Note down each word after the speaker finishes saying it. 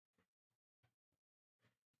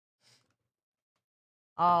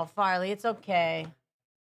Oh, Farley, it's okay.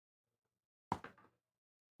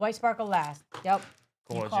 White Sparkle last. Yep.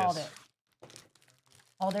 You called Gorgeous. it.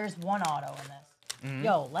 Oh, there's one auto in this. Mhm.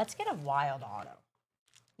 Yo, let's get a wild auto.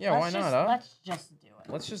 Yeah, why not, huh? Let's just do it.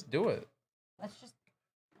 Let's just do it. Let's just...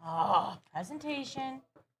 Oh, presentation.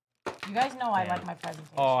 You guys know I like my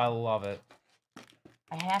presentation. Oh, I love it.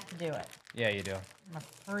 I have to do it. Yeah, you do. I'm a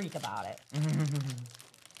freak about it.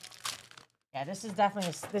 Yeah, this is definitely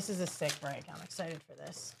a sick break. I'm excited for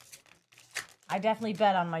this. I definitely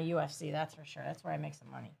bet on my UFC, that's for sure. That's where I make some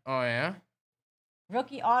money. Oh, yeah?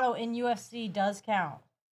 Rookie auto in UFC does count.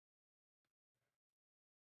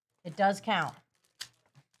 It does count.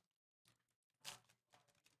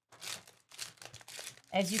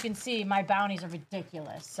 As you can see, my bounties are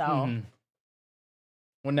ridiculous, so...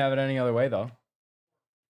 Wouldn't have it any other way, though.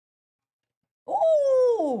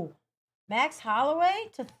 Ooh! Max Holloway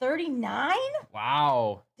to 39?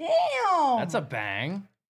 Wow. Damn! That's a bang.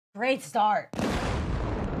 Great start.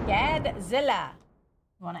 Gadzilla.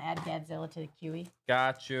 You want to add Gadzilla to the QE?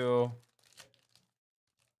 Got you.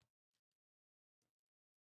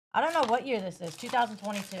 I don't know what year this is.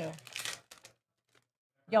 2022.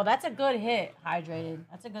 Yo, that's a good hit, Hydrated.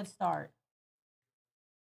 That's a good start.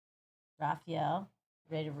 Raphael.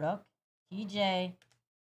 Rated Rook. TJ.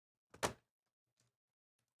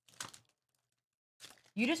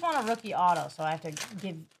 You just want a rookie auto, so I have to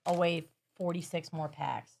give away 46 more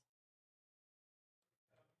packs.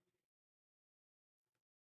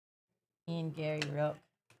 Ian Gary Rook.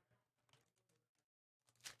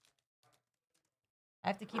 I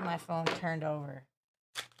have to keep my phone turned over.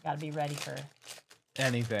 Got to be ready for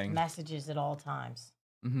anything. Messages at all times.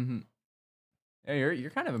 Yeah, you're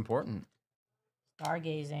kind of important.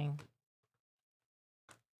 Stargazing.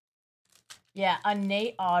 Yeah, a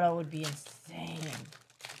Nate auto would be insane.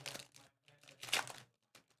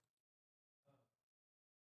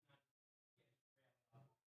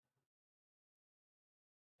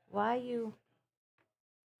 Why you?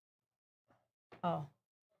 Oh.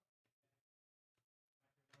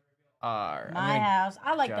 My house.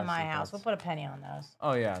 I like the My House. We'll put a penny on those.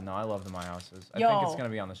 Oh yeah, no, I love the My Houses. Yo, I think it's gonna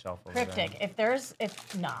be on the shelf over Cryptic. there.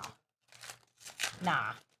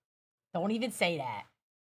 Nah. Don't even say that.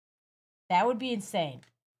 That would be insane.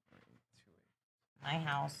 My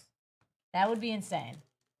House. That would be insane.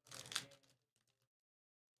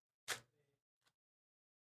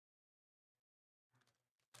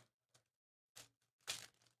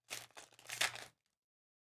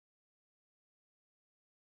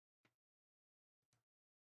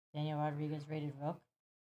 Daniel Rodriguez rated Rook.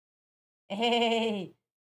 Hey.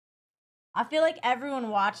 I feel like everyone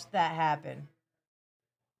watched that happen.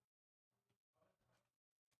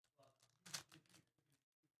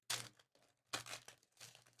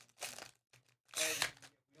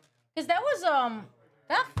 Because that was,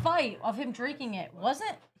 that fight of him drinking it,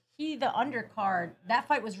 wasn't he the undercard? That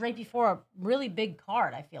fight was right before a really big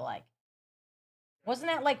card, I feel like.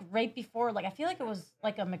 Wasn't that, like, right before, like, I feel like it was,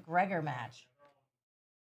 like, a McGregor match.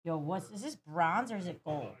 Yo, is this bronze or is it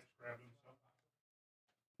gold?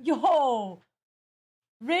 Yo!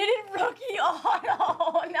 Rated rookie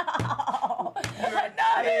auto! No!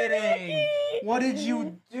 Another kidding. rookie! What did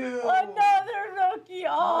you do? Another rookie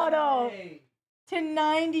auto! Hey. To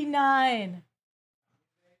 99.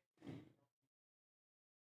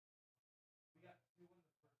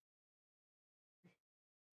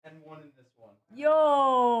 And one in this one.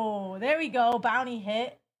 Yo! There we go. Bounty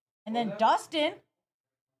hit. And then Dustin.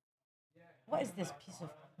 What is this piece of...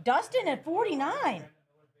 Dustin at 49.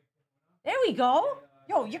 There we go.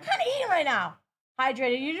 Yo, you're kind of eating right now.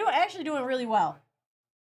 Hydrated. You're actually doing really well.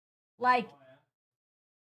 Like,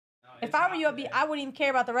 if I were you, I wouldn't even care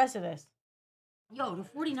about the rest of this. Yo, to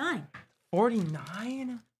 49.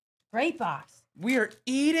 49? Great box. We are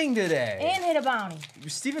eating today. And hit a bounty.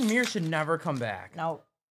 Stephen Mears should never come back. No.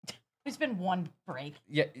 It's been one break.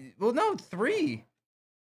 Yeah, well, no, 3.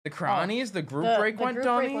 The Cronies, the group break went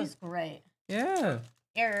dummy. The group break was great. Yeah.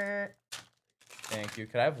 Error. Thank you.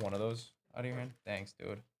 Could I have one of those out of your hand? Thanks,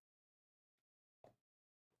 dude.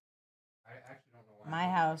 I actually don't know why. My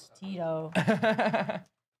House, Tito.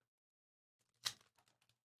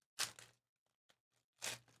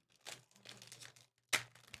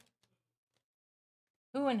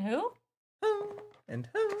 Who and who? Who and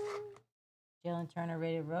who? Jalen Turner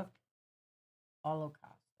rated Rook. Paulo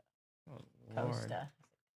Costa. Oh, Lord. Costa.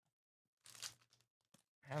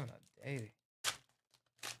 Having a day.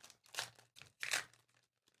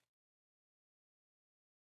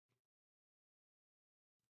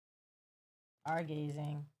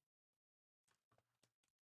 Stargazing.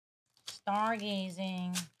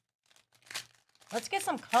 Stargazing. Let's get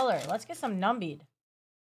some color. Let's get some numbied.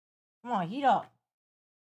 Come on, heat up.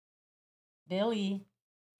 Billy.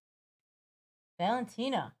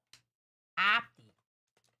 Valentina. Opti.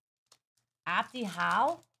 Opti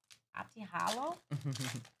how? Opti hollow?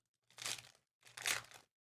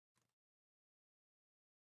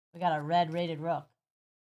 We got a red rated rook.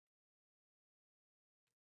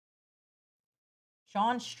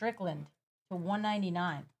 Sean Strickland to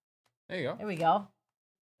 199. There you go. There we go.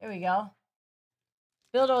 There we go.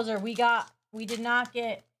 Bulldozer, we did not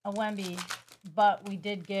get a Wemby, but we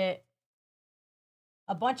did get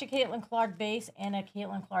a bunch of Caitlin Clark base and a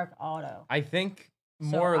Caitlin Clark auto. I think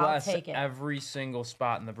So more or I'll less take it. every single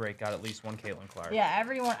spot in the break got at least one Caitlin Clark. Yeah,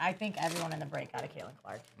 I think everyone in the break got a Caitlin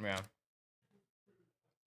Clark. Yeah.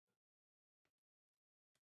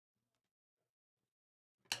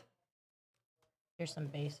 Here's some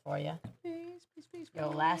base for you. Yo,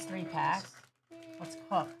 last 3 packs. Let's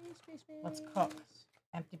cook. Let's cook.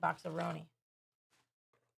 Empty box of Roni.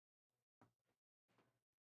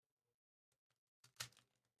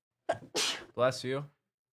 Bless you.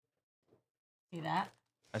 See that?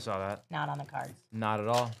 I saw that. Not on the cards. Not at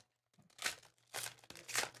all.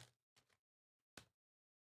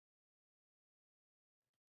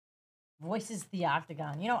 Voices the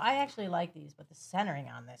Octagon. You know, I actually like these, but the centering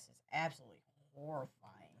on this is absolutely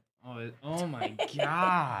horrifying. Oh my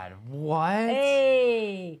God. What?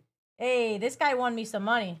 Hey, this guy won me some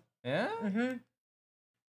money. Yeah? Mm-hmm.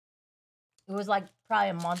 It was like probably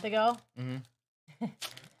a month ago. Mm-hmm.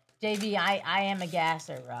 JB, I am a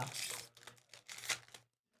gasser, bro.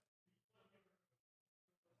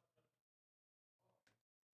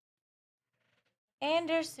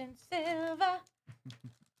 Anderson Silva.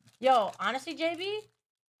 Yo, honestly, JB?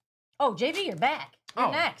 Oh, JB, you're back.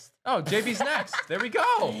 You're next. Oh, JB's next. There we go.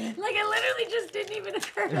 Like, it literally just didn't even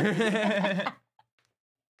occur.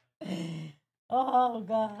 Oh,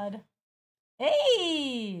 God.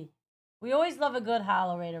 Hey! We always love a good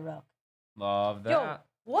hollow rated rook. Love that. Yo,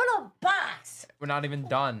 what a box! We're not even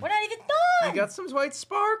done. We're not even done! We got some white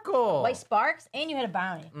sparkle. White sparks, and you hit a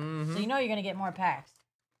bounty. Mm-hmm. So you know you're going to get more packs.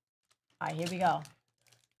 All right, here we go.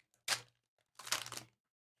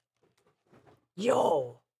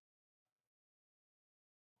 Yo!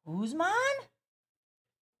 Uzman?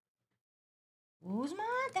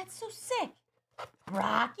 Uzman? That's so sick.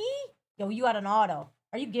 Rocky? Yo, you got an auto.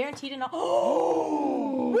 Are you guaranteed an auto?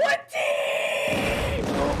 Oh! What team?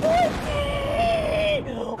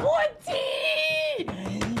 What team?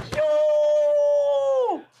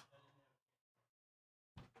 Yo!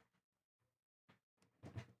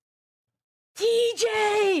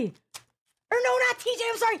 TJ! Or no, not TJ,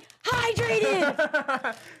 I'm sorry.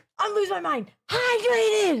 Hydrated! I'm losing my mind.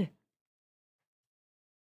 Hydrated!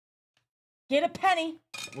 Get a penny.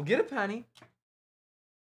 We'll get a penny.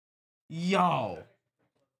 Yo.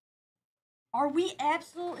 Are we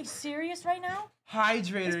absolutely serious right now?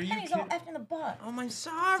 Hydrator. This penny's all effed in the butt. Oh, my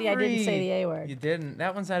sorry. See, I didn't say the A word. You didn't.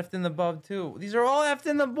 That one's effed in the bub, too. These are all effed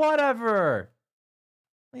in the whatever.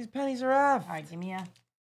 These pennies are effed. All right, give me a...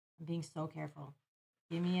 I'm being so careful.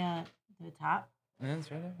 Give me a... To the top. Yeah,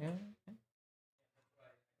 that's right there. Yeah.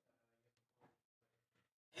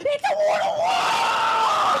 It's a war to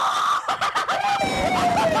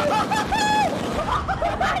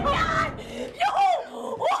Oh my God! Yo!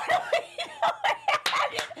 What are we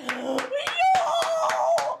doing?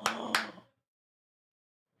 Yo!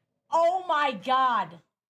 Oh my God!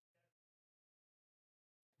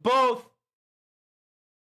 Both.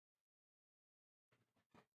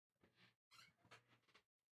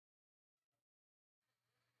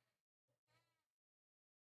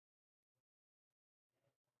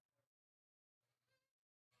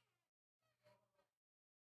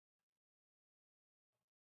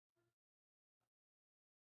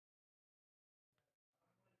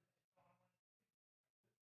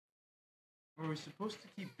 Were we supposed to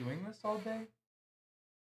keep doing this all day?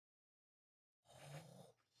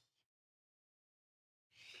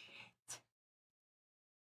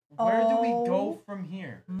 Where do we go from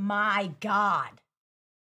here? My God!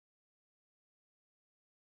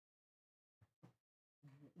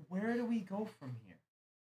 Where do we go from here?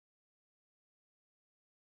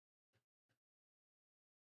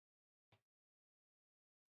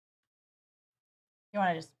 You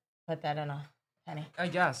want to just put that in a penny? I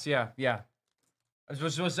guess, yeah. I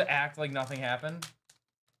was supposed to act like nothing happened.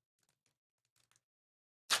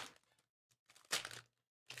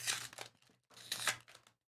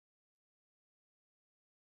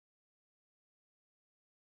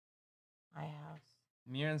 My house.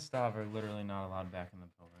 Mir and Stav are literally not allowed back in the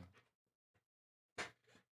building.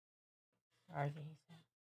 Sorry, he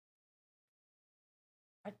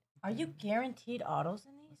said. Are you guaranteed autos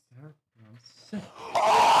in these? No.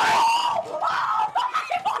 Oh my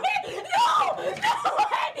God! No! No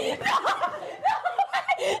way! No! No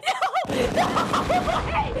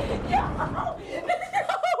way! No! There's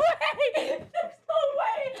no way! There's no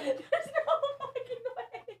way! There's no fucking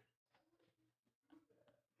way!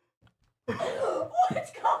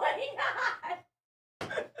 What's going on?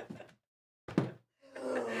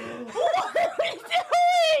 What are we doing?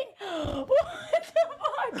 What the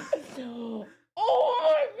fuck? Oh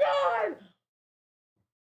my God!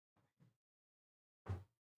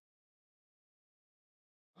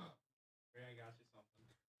 I got you something.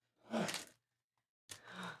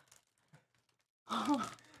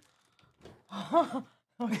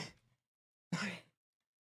 Okay.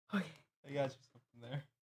 Okay. I got you something there.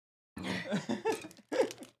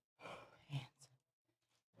 Hands.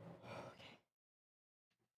 Okay.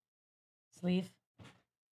 Sleeve.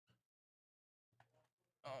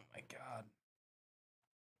 Oh my God.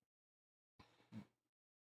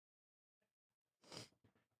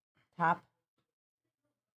 Top.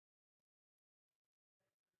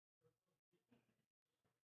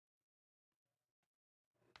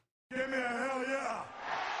 Give me a hell yeah!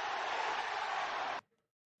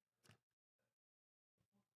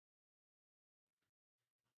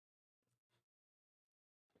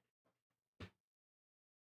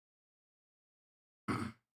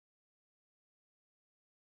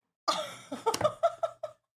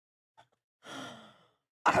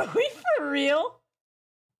 Are we for real?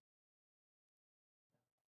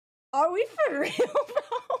 Are we for real,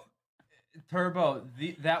 bro? Turbo,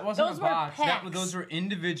 that wasn't Those a were box. packs. Those were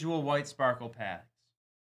individual white sparkle packs.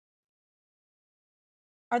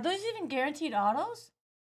 Are those even guaranteed autos?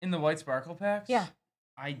 In the white sparkle packs? Yeah.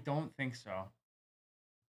 I don't think so.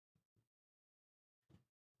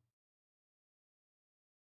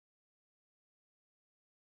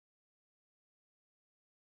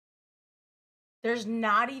 There's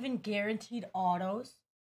not even guaranteed autos.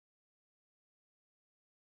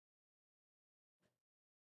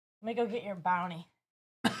 Let me go get your bounty.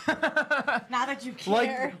 Now that you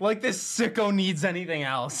care. like this sicko needs anything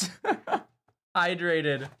else.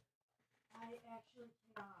 Hydrated. I actually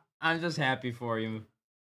cannot. I'm just happy for you.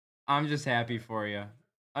 I'm just happy for you.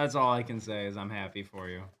 That's all I can say is I'm happy for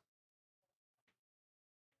you.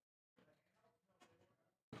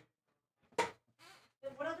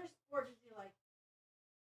 What other sport did you like?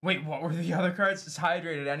 Wait, what were the other cards? It's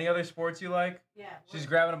hydrated. Any other sports you like? Yeah. She's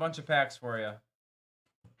grabbing a bunch of packs for you.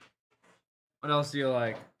 What else do you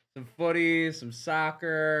like? Some footy, some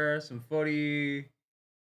soccer, some footy,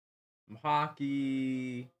 some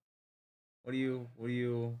hockey. What do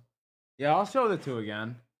you? Yeah, I'll show the two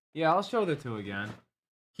again. Yeah, I'll show the two again.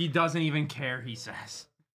 He doesn't even care, he says.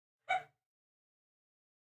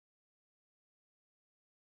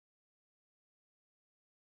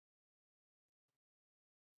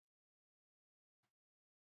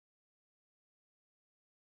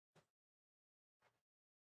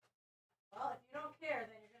 Well, if you don't care,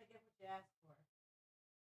 then you're gonna get what you asked for.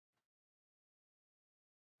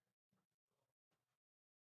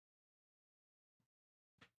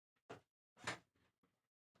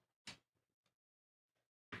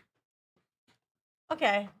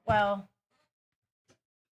 Okay, well,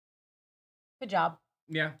 good job.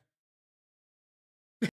 Yeah.